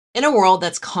In a world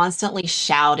that's constantly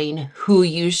shouting who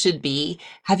you should be,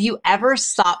 have you ever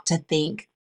stopped to think,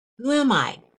 who am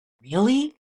I?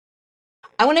 Really?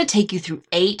 I want to take you through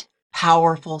 8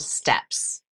 powerful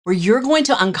steps where you're going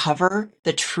to uncover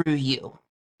the true you.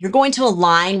 You're going to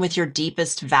align with your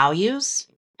deepest values,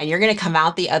 and you're going to come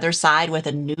out the other side with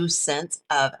a new sense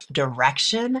of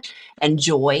direction and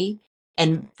joy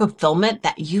and fulfillment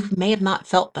that you may have not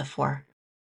felt before.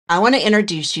 I want to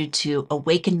introduce you to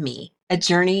Awaken Me, a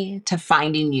journey to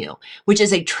finding you, which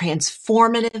is a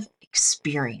transformative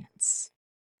experience.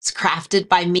 It's crafted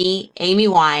by me, Amy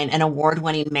Wine, an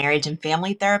award-winning marriage and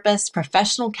family therapist,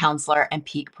 professional counselor, and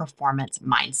peak performance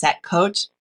mindset coach,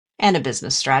 and a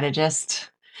business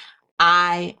strategist.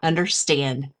 I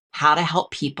understand how to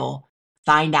help people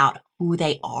find out who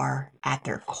they are at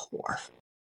their core.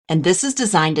 And this is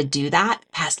designed to do that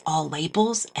past all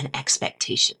labels and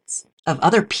expectations of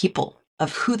other people,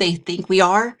 of who they think we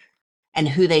are and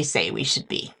who they say we should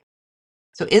be.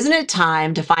 So isn't it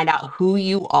time to find out who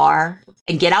you are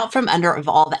and get out from under of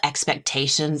all the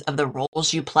expectations of the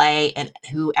roles you play and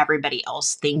who everybody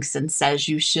else thinks and says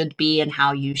you should be and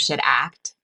how you should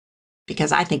act?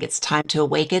 Because I think it's time to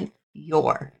awaken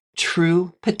your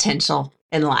true potential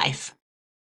in life.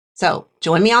 So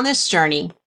join me on this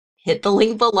journey, hit the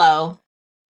link below,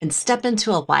 and step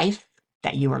into a life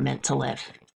that you were meant to live.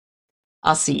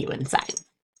 I'll see you inside.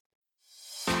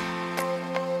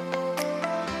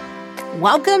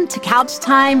 Welcome to Couch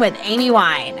Time with Amy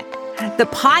Wine, the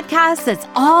podcast that's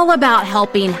all about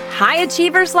helping high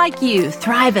achievers like you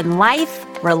thrive in life,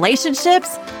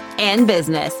 relationships, and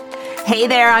business. Hey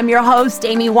there, I'm your host,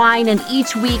 Amy Wine, and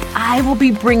each week I will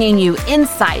be bringing you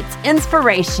insights,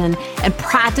 inspiration, and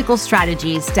practical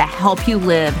strategies to help you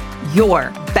live your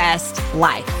best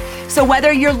life. So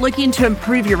whether you're looking to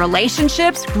improve your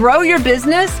relationships, grow your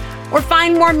business, or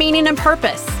find more meaning and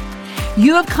purpose,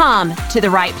 you have come to the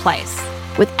right place.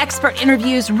 With expert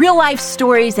interviews, real-life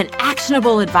stories, and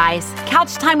actionable advice,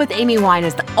 Couch Time with Amy Wine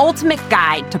is the ultimate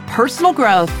guide to personal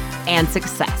growth and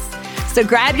success. So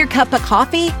grab your cup of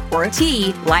coffee or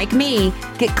tea, like me,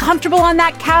 get comfortable on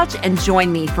that couch, and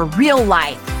join me for real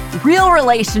life, real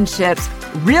relationships,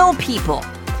 real people.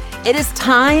 It is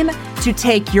time to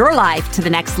take your life to the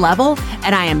next level,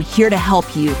 and I am here to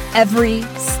help you every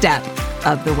step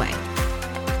of the way.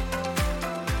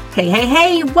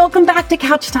 Hey, welcome back to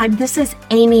Couch Time. This is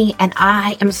Amy, and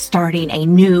I am starting a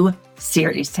new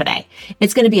series today.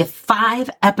 It's going to be a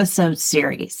 5-episode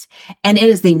series, and it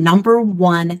is the number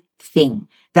one thing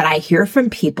that I hear from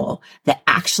people that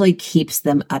actually keeps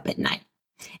them up at night.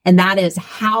 And that is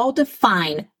how to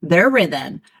find their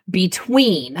rhythm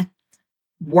between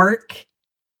work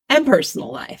and personal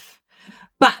life.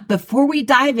 But before we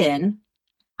dive in,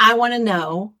 I want to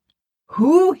know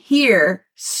who here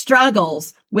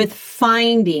struggles with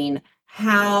finding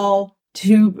how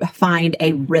to find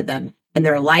a rhythm in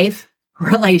their life,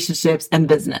 relationships, and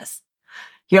business.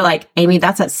 You're like, Amy,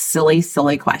 that's a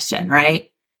silly question,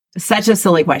 right? Such a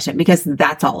silly question, because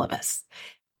that's all of us.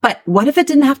 But what if it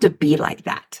didn't have to be like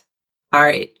that? All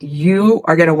right, you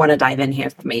are going to want to dive in here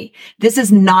with me. This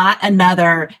is not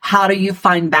another how do you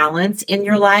find balance in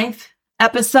your life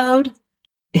episode.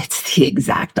 It's the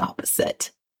exact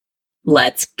opposite.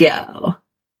 Let's go.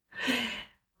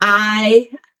 I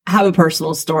have a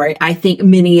personal story I think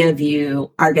many of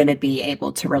you are going to be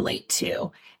able to relate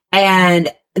to. And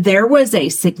there was a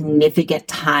significant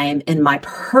time in my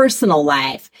personal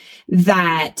life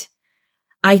that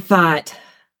I thought,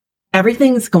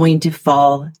 everything's going to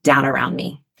fall down around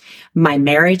me. My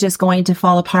marriage is going to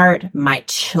fall apart. My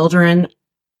children,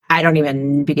 I don't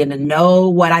even begin to know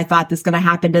what I thought was going to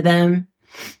happen to them.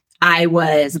 I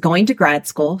was going to grad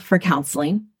school for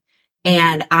counseling,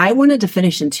 and I wanted to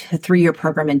finish a 3-year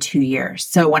program in 2 years.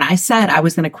 So when I said I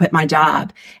was going to quit my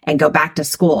job and go back to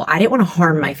school, I didn't want to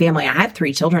harm my family. I have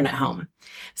 3 children at home.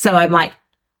 So I'm like,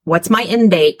 what's my end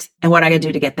date and what I got to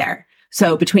do to get there?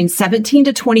 So between 17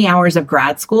 to 20 hours of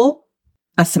grad school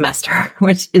a semester,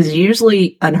 which is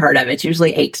usually unheard of. It's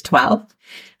usually 8 to 12.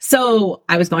 So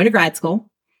I was going to grad school.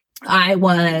 I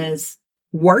was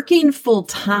working full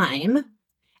time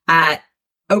at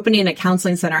opening a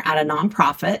counseling center at a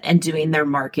nonprofit and doing their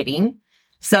marketing.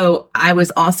 So I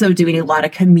was also doing a lot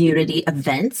of community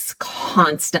events,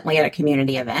 constantly at a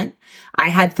community event. I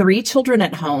had 3 children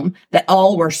at home that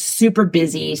all were super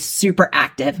busy, super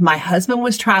active. My husband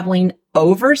was traveling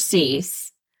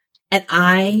overseas, and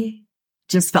I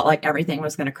just felt like everything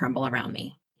was going to crumble around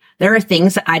me. There are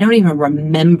things that I don't even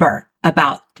remember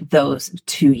about those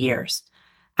 2 years.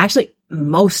 Actually,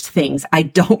 most things I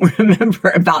don't remember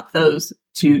about those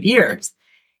 2 years.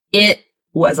 It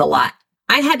was a lot.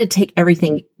 I had to take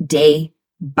everything day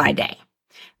by day.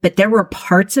 But there were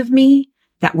parts of me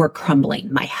that were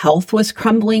crumbling. My health was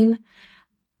crumbling.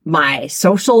 My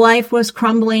social life was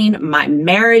crumbling. My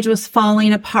marriage was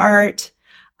falling apart.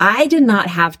 I did not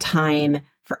have time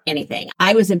for anything.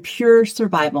 I was in pure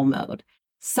survival mode.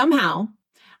 Somehow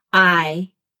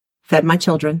I fed my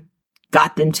children,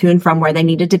 got them to and from where they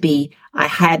needed to be. I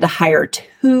had to hire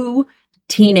 2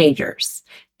 teenagers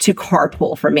to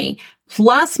carpool for me,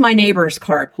 plus my neighbors'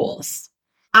 carpools.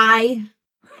 I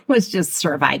was just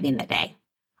surviving the day.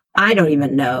 I don't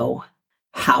even know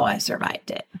how I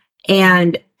survived it.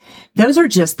 And those are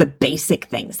just the basic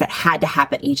things that had to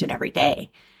happen each and every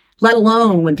day, let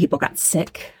alone when people got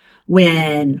sick,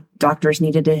 when doctors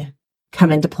needed to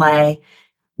come into play,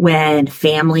 when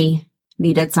family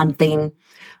needed something,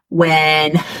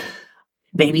 when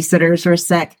babysitters were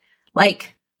sick,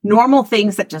 like normal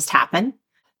things that just happen.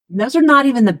 Those are not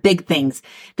even the big things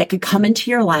that could come into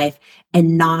your life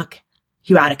and knock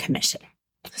you out of commission.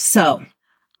 So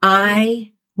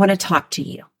I want to talk to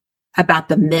you about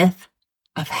the myth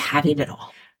of having it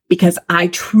all, because I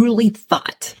truly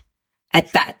thought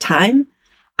at that time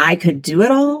I could do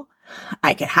it all,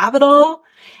 I could have it all,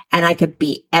 and I could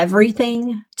be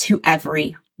everything to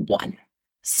everyone.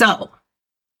 So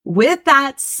with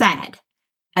that said,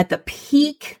 at the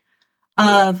peak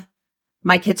of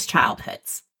my kids'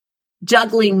 childhoods,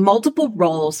 juggling multiple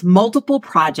roles, multiple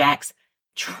projects,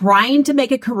 trying to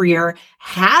make a career,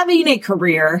 having a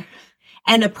career,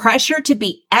 and a pressure to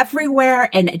be everywhere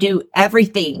and do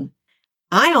everything,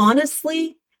 I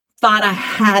honestly thought I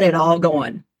had it all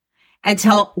going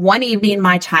until one evening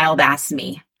my child asked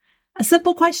me a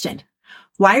simple question.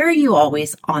 Why are you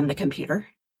always on the computer?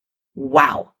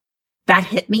 Wow. That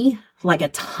hit me like a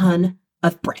ton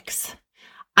of bricks.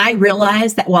 I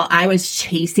realized that while I was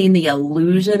chasing the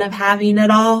illusion of having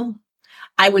it all,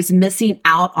 I was missing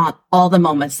out on all the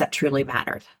moments that truly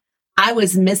mattered. I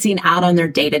was missing out on their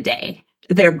day-to-day,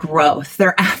 their growth,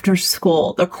 their after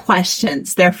school, their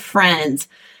questions, their friends,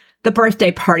 the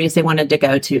birthday parties they wanted to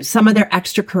go to, some of their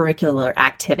extracurricular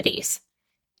activities.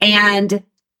 And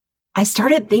I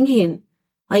started thinking,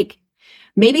 like,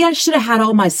 maybe I should have had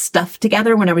all my stuff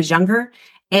together when I was younger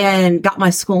and got my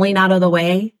schooling out of the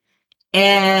way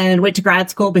and went to grad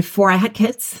school before I had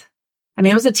kids. I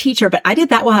mean, I was a teacher, but I did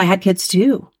that while I had kids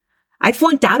too. I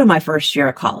flunked out of my first year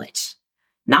of college,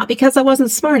 not because I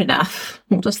wasn't smart enough.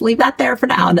 We'll just leave that there for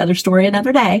now. Another story,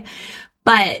 another day.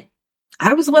 But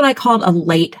I was what I called a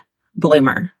late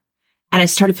bloomer. And I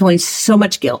started feeling so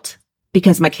much guilt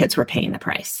because my kids were paying the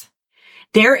price.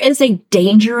 There is a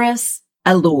dangerous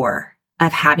allure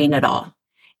of having it all.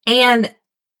 And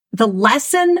the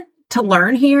lesson to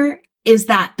learn here is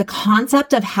that the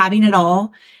concept of having it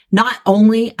all, not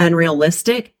only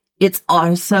unrealistic, it's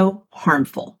also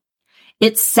harmful.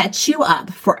 It sets you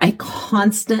up for a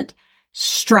constant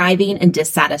striving and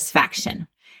dissatisfaction.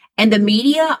 And the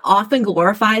media often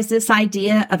glorifies this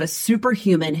idea of a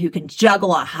superhuman who can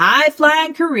juggle a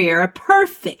high-flying career, a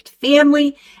perfect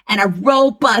family, and a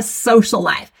robust social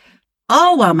life,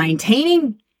 all while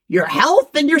maintaining your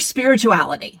health and your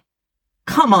spirituality.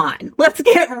 Come on, let's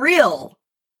get real.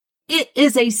 It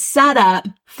is a setup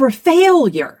for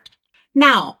failure.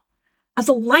 Now, as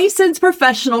a licensed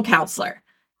professional counselor,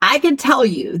 I can tell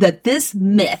you that this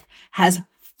myth has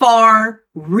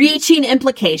far-reaching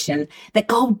implications that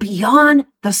go beyond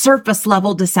the surface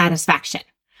level dissatisfaction.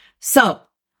 So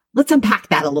let's unpack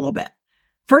that a little bit.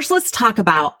 First, let's talk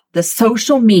about the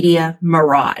social media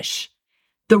mirage.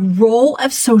 The role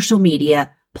of social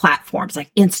media platforms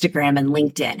like Instagram and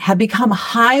LinkedIn have become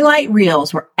highlight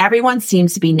reels where everyone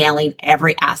seems to be nailing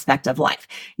every aspect of life.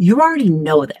 You already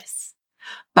know this.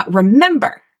 But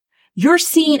remember, you're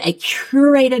seeing a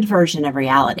curated version of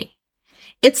reality.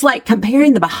 It's like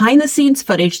comparing the behind the scenes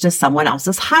footage to someone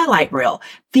else's highlight reel.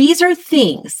 These are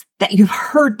things that you've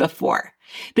heard before.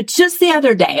 But just the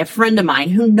other day, a friend of mine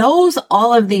who knows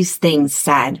all of these things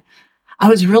said, I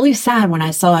was really sad when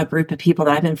I saw a group of people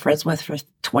that I've been friends with for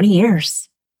 20 years.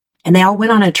 And they all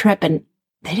went on a trip and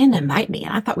they didn't invite me.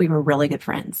 And I thought we were really good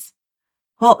friends.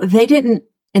 Well, they didn't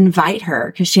invite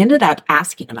her because she ended up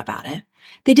asking them about it.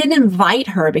 They didn't invite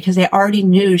her because they already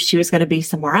knew she was going to be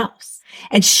somewhere else.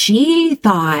 And she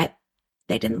thought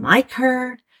they didn't like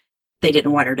her. They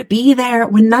didn't want her to be there.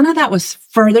 When none of that was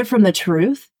further from the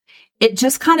truth, it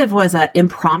just kind of was an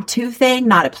impromptu thing,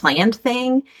 not a planned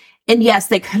thing. And yes,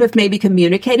 they could have maybe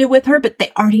communicated with her, but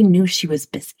they already knew she was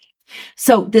busy.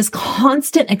 So this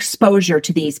constant exposure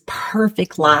to these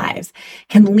perfect lives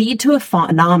can lead to a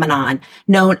phenomenon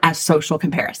known as social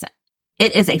comparison.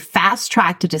 It is a fast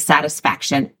track to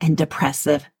dissatisfaction and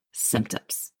depressive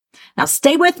symptoms. Now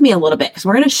stay with me a little bit because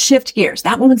we're going to shift gears.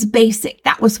 That one's basic.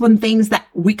 That was one things that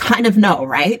we kind of know,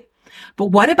 right?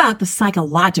 But what about the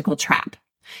psychological trap?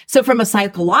 So from a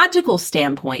psychological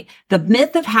standpoint, the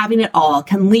myth of having it all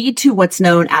can lead to what's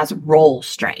known as role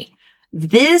strain.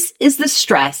 This is the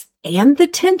stress and the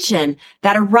tension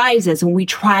that arises when we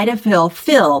try to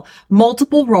fulfill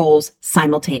multiple roles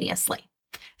simultaneously.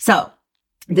 So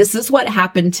this is what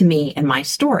happened to me in my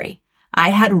story. I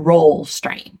had role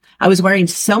strain. I was wearing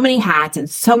so many hats and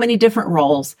so many different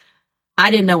roles.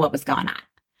 I didn't know what was going on.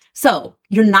 So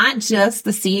you're not just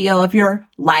the CEO of your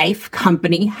life,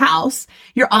 company, house.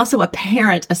 You're also a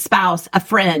parent, a spouse, a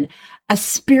friend, a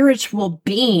spiritual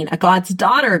being, a God's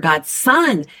daughter, God's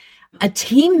son, a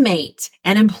teammate,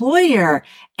 an employer,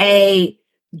 a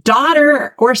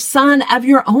daughter or son of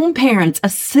your own parents, a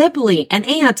sibling, an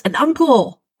aunt, an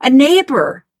uncle, a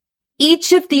neighbor.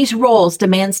 Each of these roles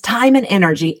demands time and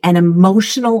energy and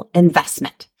emotional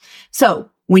investment. So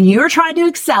when you're trying to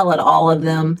excel at all of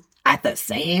them at the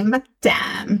same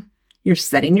time, you're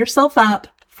setting yourself up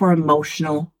for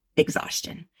emotional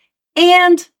exhaustion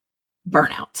and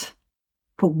burnout.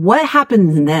 But what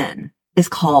happens then is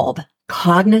called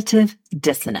cognitive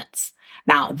dissonance.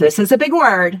 Now, this is a big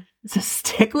word, so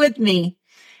stick with me.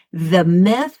 The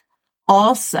myth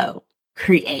also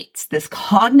creates this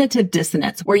cognitive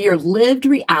dissonance where your lived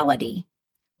reality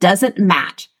doesn't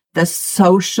match the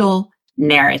social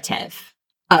narrative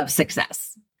of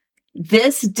success.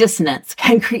 This dissonance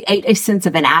can create a sense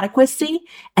of inadequacy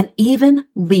and even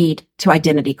lead to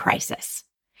identity crisis.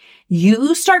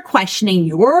 You start questioning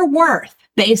your worth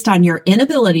based on your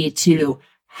inability to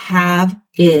have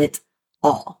it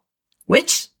all,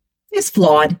 which is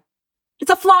flawed. It's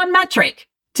a flawed metric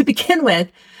to begin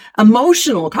with.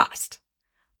 Emotional cost,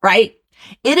 right?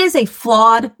 It is a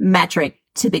flawed metric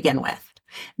to begin with.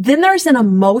 Then there's an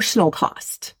emotional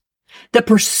cost. The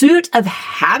pursuit of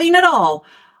having it all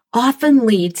often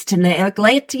leads to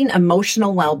neglecting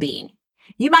emotional well-being.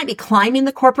 You might be climbing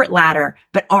the corporate ladder,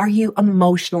 but are you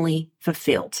emotionally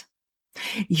fulfilled?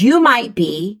 You might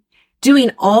be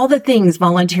doing all the things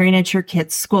volunteering at your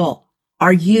kid's school.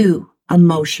 Are you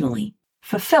emotionally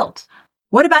fulfilled?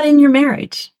 What about in your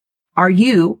marriage? Are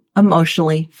you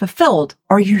emotionally fulfilled?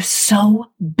 Are you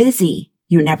so busy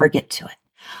you never get to it?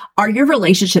 Are your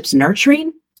relationships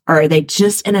nurturing or are they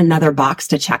just in another box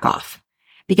to check off?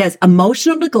 Because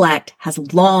emotional neglect has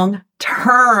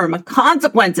long-term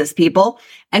consequences, people,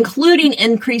 including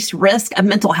increased risk of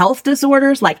mental health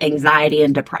disorders like anxiety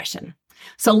and depression.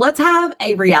 So let's have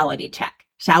a reality check,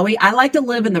 shall we? I like to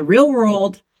live in the real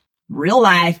world, real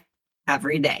life,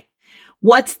 every day.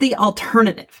 What's the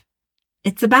alternative?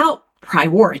 It's about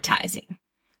prioritizing.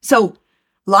 So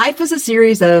life is a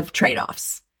series of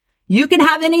trade-offs. You can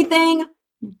have anything,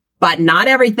 but not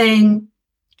everything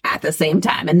at the same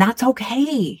time. And that's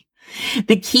okay.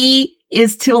 The key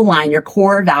is to align your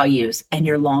core values and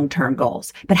your long-term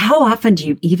goals. But how often do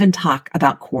you even talk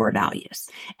about core values?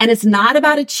 And it's not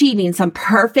about achieving some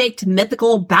perfect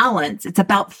mythical balance. It's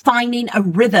about finding a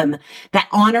rhythm that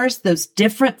honors those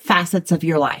different facets of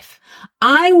your life.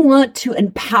 I want to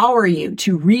empower you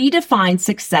to redefine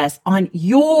success on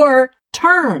your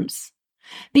terms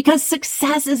because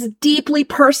success is deeply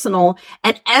personal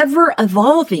and ever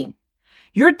evolving.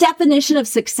 Your definition of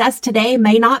success today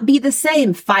may not be the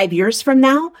same 5 years from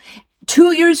now,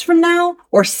 2 years from now,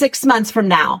 or 6 months from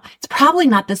now. It's probably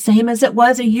not the same as it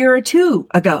was a year or two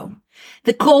ago.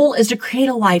 The goal is to create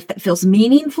a life that feels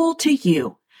meaningful to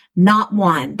you, not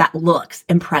one that looks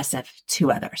impressive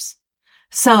to others.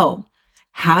 So,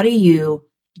 how do you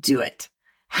do it?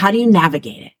 How do you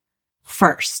navigate it?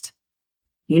 First,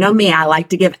 you know me, I like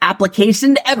to give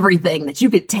application to everything that you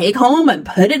could take home and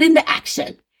put it into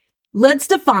action. Let's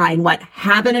define what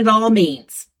having it all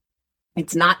means.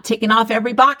 It's not ticking off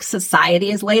every box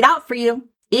society has laid out for you.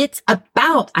 It's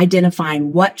about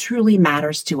identifying what truly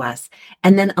matters to us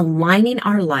and then aligning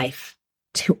our life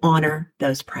to honor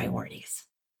those priorities.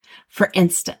 For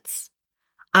instance,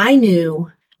 I knew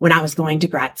when I was going to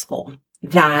grad school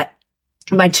that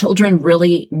my children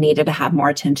really needed to have more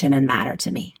attention and matter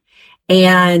to me.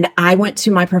 And I went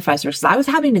to my professors because I was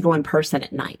having to go in person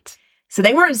at night. So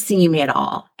they weren't seeing me at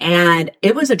all. And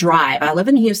it was a drive. I live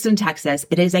in Houston, Texas.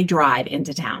 It is a drive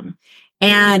into town.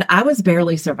 And I was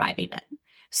barely surviving it.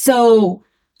 So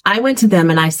I went to them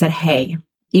and I said, hey,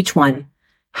 each one,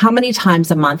 how many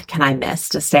times a month can I miss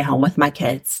to stay home with my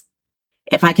kids?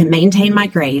 If I can maintain my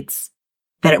grades,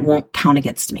 that it won't count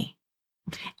against me.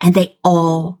 And they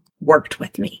all worked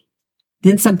with me.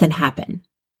 Then something happened.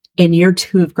 In year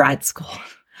 2 of grad school,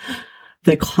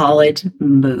 the college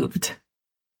moved.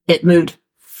 It moved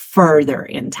further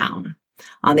in town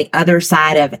on the other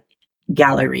side of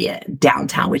Galleria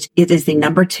downtown, which it is the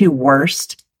number 2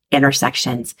 worst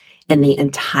intersections in the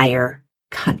entire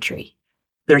country.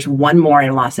 There's one more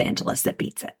in Los Angeles that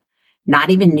beats it. Not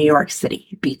even New York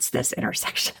City beats this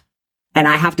intersection. And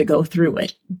I have to go through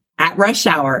it at rush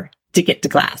hour to get to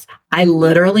class. I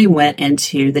literally went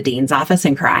into the dean's office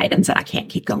and cried and said, I can't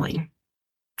keep going.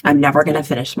 I'm never going to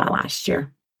finish my last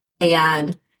year.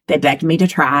 And they begged me to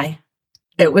try.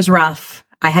 It was rough.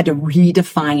 I had to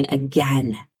redefine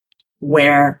again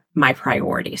where my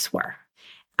priorities were.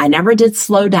 I never did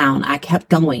slow down. I kept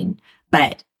going,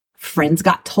 but friends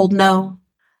got told no.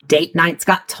 Date nights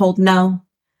got told no.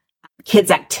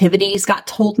 Kids' activities got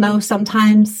told no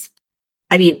sometimes.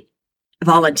 I mean,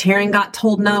 volunteering got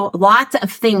told no. Lots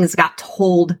of things got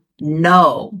told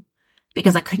no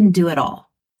because I couldn't do it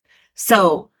all.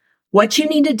 So what you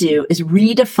need to do is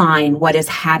redefine what is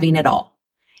having it all.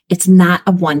 It's not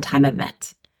a one-time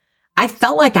event. I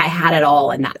felt like I had it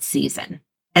all in that season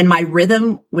and my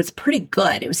rhythm was pretty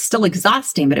good. It was still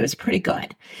exhausting, but it was pretty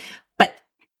good. But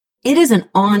it is an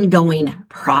ongoing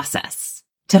process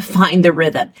to find the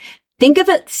rhythm. Think of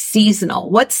it seasonal.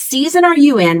 What season are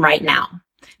you in right now?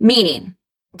 Meaning,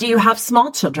 do you have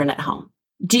small children at home?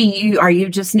 Are you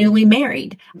just newly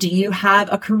married? Do you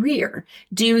have a career?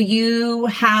 Do you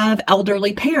have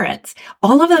elderly parents?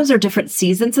 All of those are different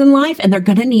seasons in life and they're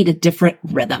going to need a different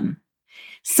rhythm.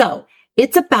 So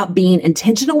it's about being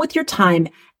intentional with your time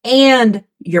and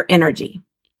your energy.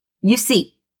 You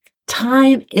see,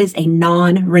 time is a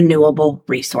non-renewable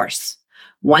resource.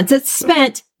 Once it's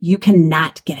spent, you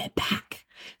cannot get it back.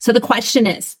 So the question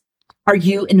is, are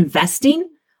you investing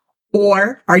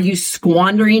or are you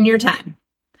squandering your time?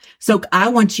 So I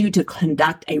want you to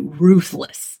conduct a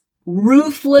ruthless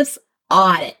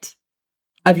audit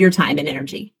of your time and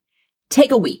energy.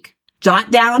 Take a week,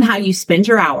 jot down how you spend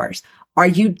your hours. Are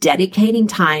you dedicating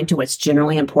time to what's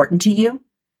generally important to you?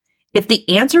 If the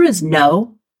answer is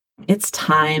no, it's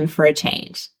time for a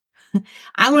change.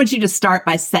 I want you to start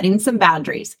by setting some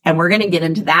boundaries, and we're going to get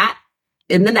into that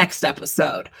in the next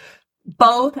episode.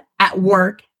 Both at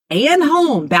work and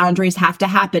home, boundaries have to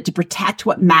happen to protect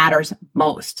what matters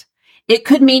most. It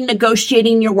could mean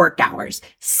negotiating your work hours,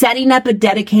 setting up a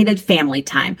dedicated family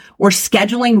time, or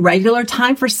scheduling regular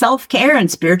time for self-care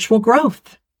and spiritual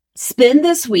growth. Spend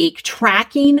this week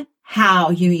tracking how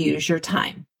you use your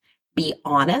time. Be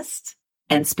honest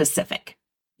and specific.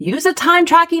 Use a time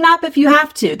tracking app if you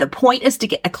have to. The point is to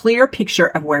get a clear picture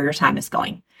of where your time is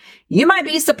going. You might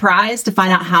be surprised to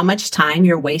find out how much time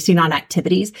you're wasting on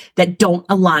activities that don't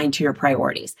align to your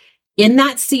priorities. In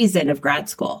that season of grad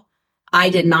school, I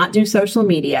did not do social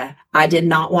media. I did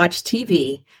not watch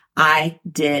TV. I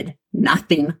did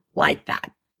nothing like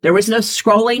that. There was no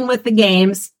scrolling with the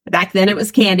games. Back then it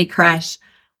was Candy Crush.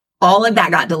 All of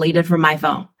that got deleted from my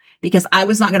phone because I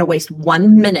was not going to waste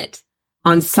 1 minute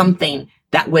on something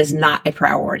that was not a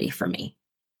priority for me.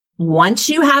 Once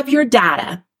you have your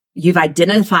data, you've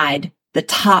identified the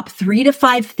top 3 to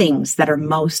 5 things that are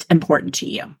most important to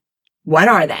you. What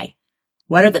are they?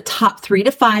 What are the top 3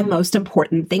 to 5 most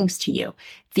important things to you?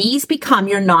 These become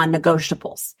your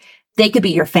non-negotiables. They could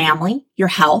be your family, your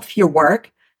health, your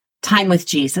work, time with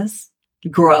Jesus,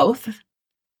 growth.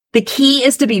 The key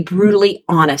is to be brutally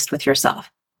honest with yourself.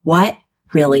 What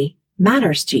really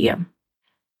matters to you?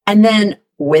 And then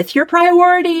with your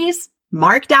priorities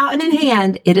marked out and in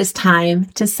hand, it is time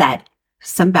to set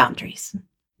some boundaries.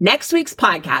 Next week's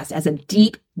podcast has a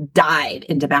deep dive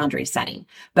into boundary setting.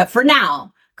 But for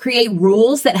now, create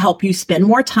rules that help you spend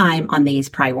more time on these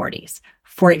priorities.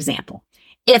 For example,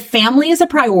 if family is a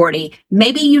priority,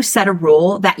 maybe you set a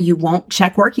rule that you won't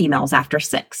check work emails after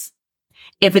 6.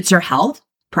 If it's your health,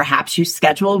 perhaps you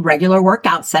schedule regular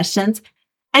workout sessions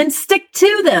and stick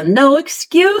to them. No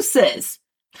excuses.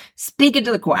 Speaking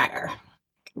to the choir,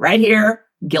 right here,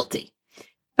 guilty.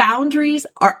 Boundaries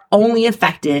are only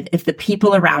effective if the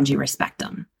people around you respect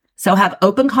them. So have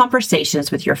open conversations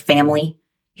with your family,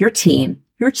 your team,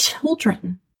 your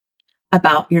children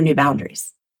about your new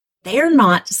boundaries. They are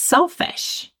not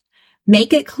selfish.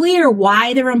 Make it clear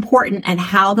why they're important and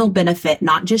how they'll benefit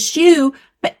not just you,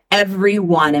 but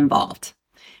everyone involved.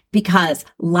 Because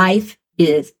life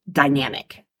is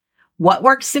dynamic. What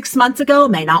worked 6 months ago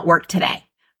may not work today.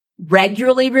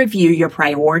 Regularly review your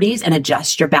priorities and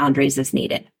adjust your boundaries as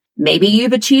needed. Maybe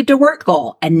you've achieved a work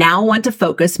goal and now want to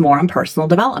focus more on personal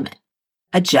development.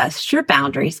 Adjust your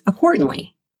boundaries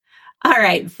accordingly. All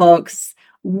right, folks,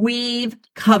 we've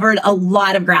covered a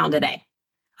lot of ground today.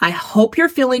 I hope you're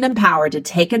feeling empowered to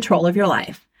take control of your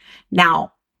life.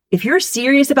 Now, if you're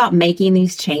serious about making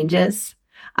these changes,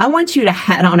 I want you to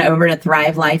head on over to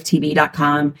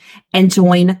thrivelifetv.com and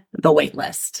join the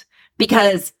waitlist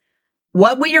because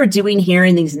what we are doing here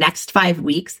in these next 5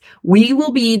 weeks, we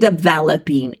will be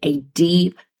developing a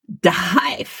deep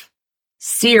dive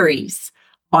series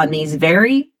on these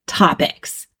very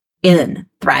topics in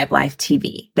Thrive Life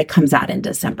TV that comes out in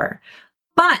December.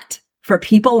 But for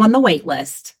people on the wait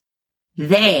list,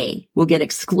 they will get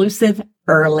exclusive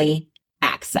early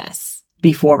access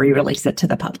before we release it to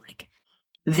the public.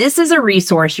 This is a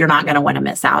resource you're not going to want to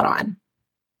miss out on.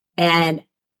 And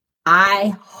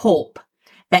I hope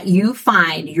that you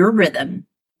find your rhythm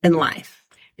in life,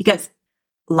 because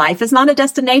life is not a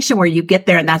destination where you get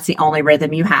there and that's the only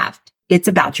rhythm you have. It's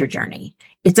about your journey.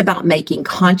 It's about making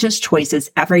conscious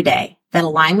choices every day that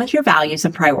align with your values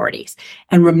and priorities.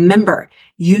 And remember,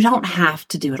 you don't have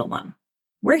to do it alone.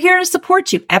 We're here to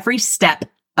support you every step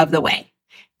of the way.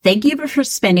 Thank you for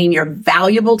spending your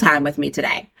valuable time with me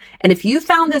today. And if you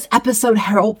found this episode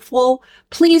helpful,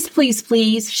 please, please,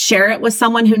 please share it with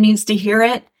someone who needs to hear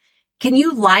it. Can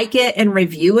you like it and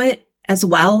review it as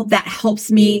well? That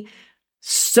helps me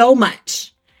so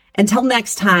much. Until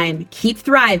next time, keep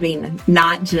thriving,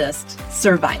 not just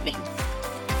surviving.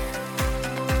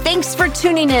 Thanks for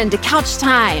tuning in to Couch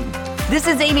Time. This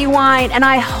is Amy Wine, and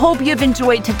I hope you've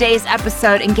enjoyed today's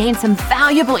episode and gained some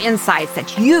valuable insights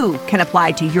that you can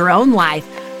apply to your own life,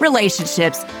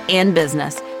 relationships, and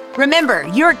business. Remember,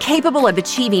 you're capable of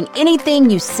achieving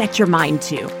anything you set your mind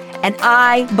to, and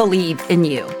I believe in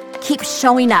you. Keep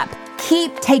showing up,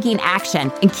 keep taking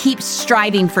action, and keep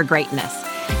striving for greatness.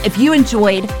 If you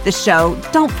enjoyed the show,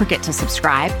 don't forget to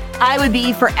subscribe. I would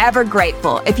be forever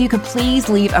grateful if you could please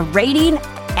leave a rating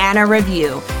and a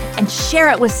review and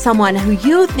share it with someone who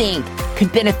you think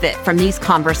could benefit from these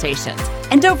conversations.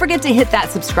 And don't forget to hit that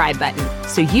subscribe button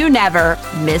so you never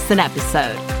miss an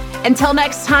episode. Until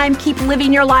next time, keep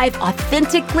living your life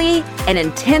authentically and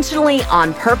intentionally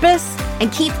on purpose,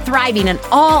 and keep thriving in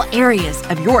all areas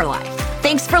of your life.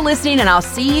 Thanks for listening, and I'll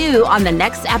see you on the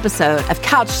next episode of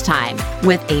Couch Time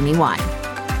with Amy Wine.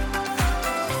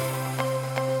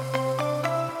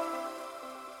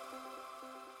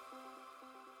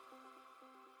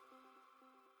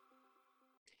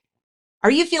 Are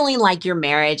you feeling like your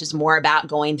marriage is more about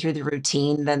going through the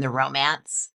routine than the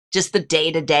romance? Just the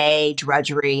day-to-day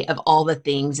drudgery of all the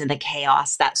things and the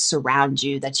chaos that surround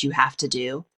you that you have to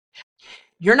do?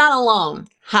 You're not alone.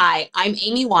 Hi, I'm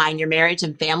Amy Wine, your marriage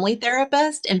and family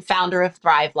therapist and founder of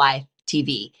Thrive Life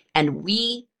TV, and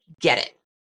we get it.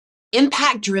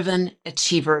 Impact-driven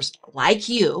achievers like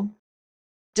you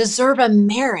deserve a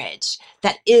marriage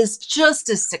that is just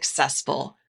as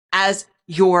successful as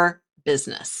your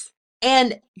business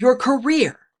and your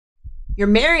career. Your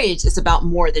marriage is about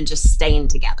more than just staying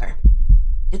together.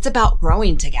 It's about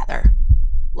growing together,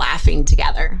 laughing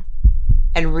together,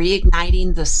 and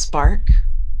reigniting the spark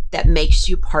that makes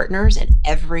you partners in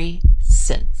every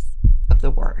sense of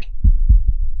the word.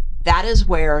 That is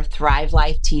where Thrive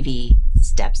Life TV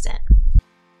steps in.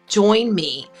 Join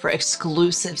me for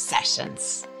exclusive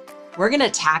sessions. We're going to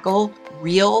tackle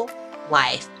real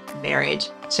life marriage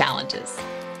challenges,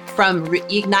 from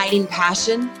reigniting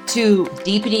passion to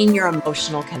deepening your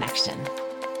emotional connection.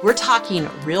 We're talking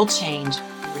real change,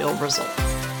 real results.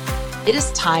 It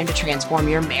is time to transform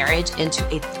your marriage into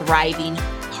a thriving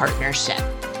partnership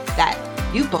that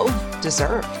you both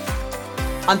deserve.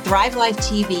 On Thrive Life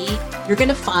TV, you're going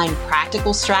to find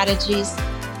practical strategies,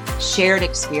 shared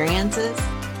experiences,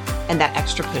 and that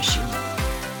extra push you need.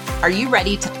 Are you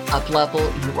ready to up-level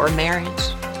your marriage?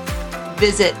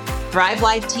 Visit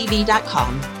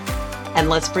thrivelifetv.com and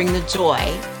let's bring the joy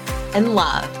and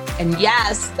love and,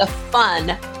 yes, the fun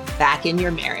back in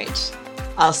your marriage.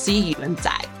 I'll see you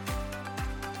inside.